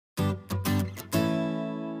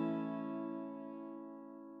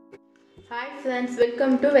Hi friends,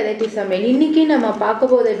 welcome to Variety Samayal. இன்னைக்கு நம்ம பார்க்க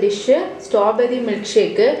போற dish strawberry milk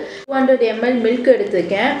shake. 200 ml milk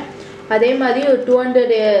எடுத்துக்கேன். அதே மாதிரி ஒரு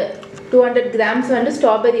 200 grams வந்து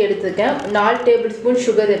ஸ்ட்ராபெரி எடுத்துக்கேன். 4 tablespoon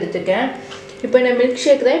sugar எடுத்துக்கேன். இப்போ இந்த மில்க்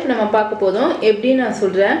ஷேக் தான் இப்போ நம்ம பார்க்க போறோம். எப்படி நான்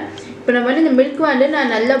சொல்றேன். இப்போ நம்ம வந்து இந்த மில்க் வந்து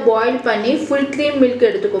நான் நல்லா பாயில் பண்ணி full cream milk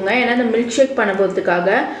எடுத்துக்கோங்க. ஏன்னா இந்த மில்க் ஷேக் பண்ண போறதுக்காக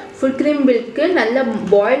full cream milk நல்லா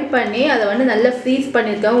பாயில் பண்ணி அதை வந்து நல்லா ஃப்ரீஸ்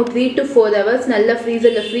பண்ணிருக்கேன். ஒரு 3 to 4 hours நல்லா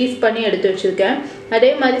ஃப்ரீசர்ல ஃப்ரீஸ் பண்ணி எடுத்து வச்சிருக்கேன்.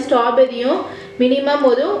 அதே மாதிரி ஸ்ட்ராபெரியும் மினிமம்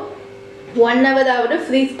ஒரு 1 hour ஆவது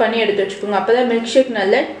ஃப்ரீஸ் பண்ணி எடுத்து வச்சுக்கோங்க. அப்பதான் மில்க் ஷேக்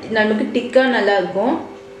நல்லா நமக்கு திக்கா நல்லா இருக்கும்.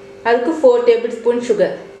 அதுக்கு 4 tablespoon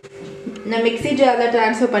sugar. நான் மிக்ஸி ஜார்ல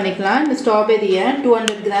ட்ரான்ஸ்ஃபர் பண்ணிக்கலாம். இந்த ஸ்ட்ராபெரியை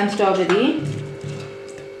 200 gram strawberry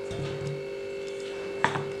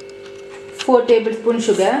 4 tablespoon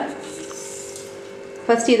sugar.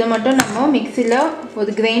 First இதை மட்டும் நம்ம மிக்ஸில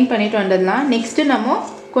ஒரு கிரைண்ட் பண்ணிட்டு வந்துடலாம். நெக்ஸ்ட் நம்ம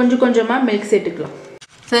கொஞ்சம் கொஞ்சமா மில்க் சேர்த்துக்கலாம்.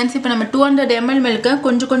 ஃப்ரெண்ட்ஸ் இப்போ நம்ம 200 ml மில்க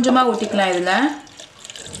கொஞ்சம் கொஞ்சமா ஊத்திக்கலாம் இதுல.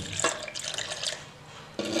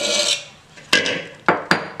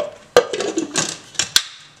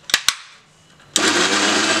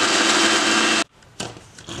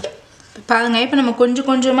 பாருங்க இப்போ நம்ம கொஞ்சம்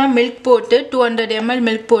கொஞ்சமா மில்க் போட்டு 200 ml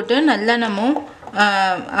மில்க் போட்டு நல்லா நம்ம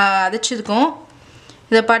அரைச்சிருக்கோம்.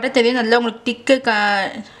 இதை பார்த்தா தெரியும் நல்லா உங்களுக்கு திக்கு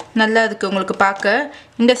நல்லா இருக்குது உங்களுக்கு பார்க்க.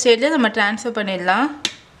 இந்த ஸ்டேஜில் நம்ம ட்ரான்ஸ்ஃபர் பண்ணிடலாம்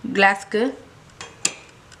கிளாஸ்க்கு.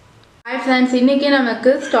 ஹாய் ஃப்ரெண்ட்ஸ், இன்றைக்கி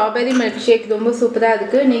நமக்கு ஸ்ட்ராபெரி மில்க் ஷேக் ரொம்ப சூப்பராக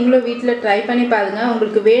இருக்குது. நீங்களும் வீட்டில் ட்ரை பண்ணி பாருங்கள்.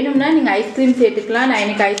 உங்களுக்கு வேணும்னா நீங்கள் ஐஸ்கிரீம் சேர்த்துக்கலாம். நான்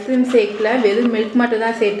எனக்கு ஐஸ்கிரீம் சேர்க்கல, வெறும் மில்க் மட்டும்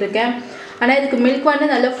தான் சேர்த்துருக்கேன். ஆனால் இதுக்கு மில்க்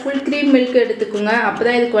வந்து நல்லா ஃபுல் க்ரீம் மில்க் எடுத்துக்கோங்க. அப்போ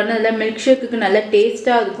தான் இதுக்கு வந்து நல்லா மில்க் ஷேக்குக்கு நல்லா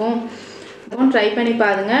டேஸ்ட்டாக இருக்கும். ட்ரை பண்ணி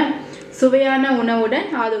பாருங்கள். சுவையான உணவுடன்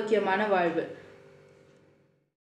ஆரோக்கியமான வாழ்வு.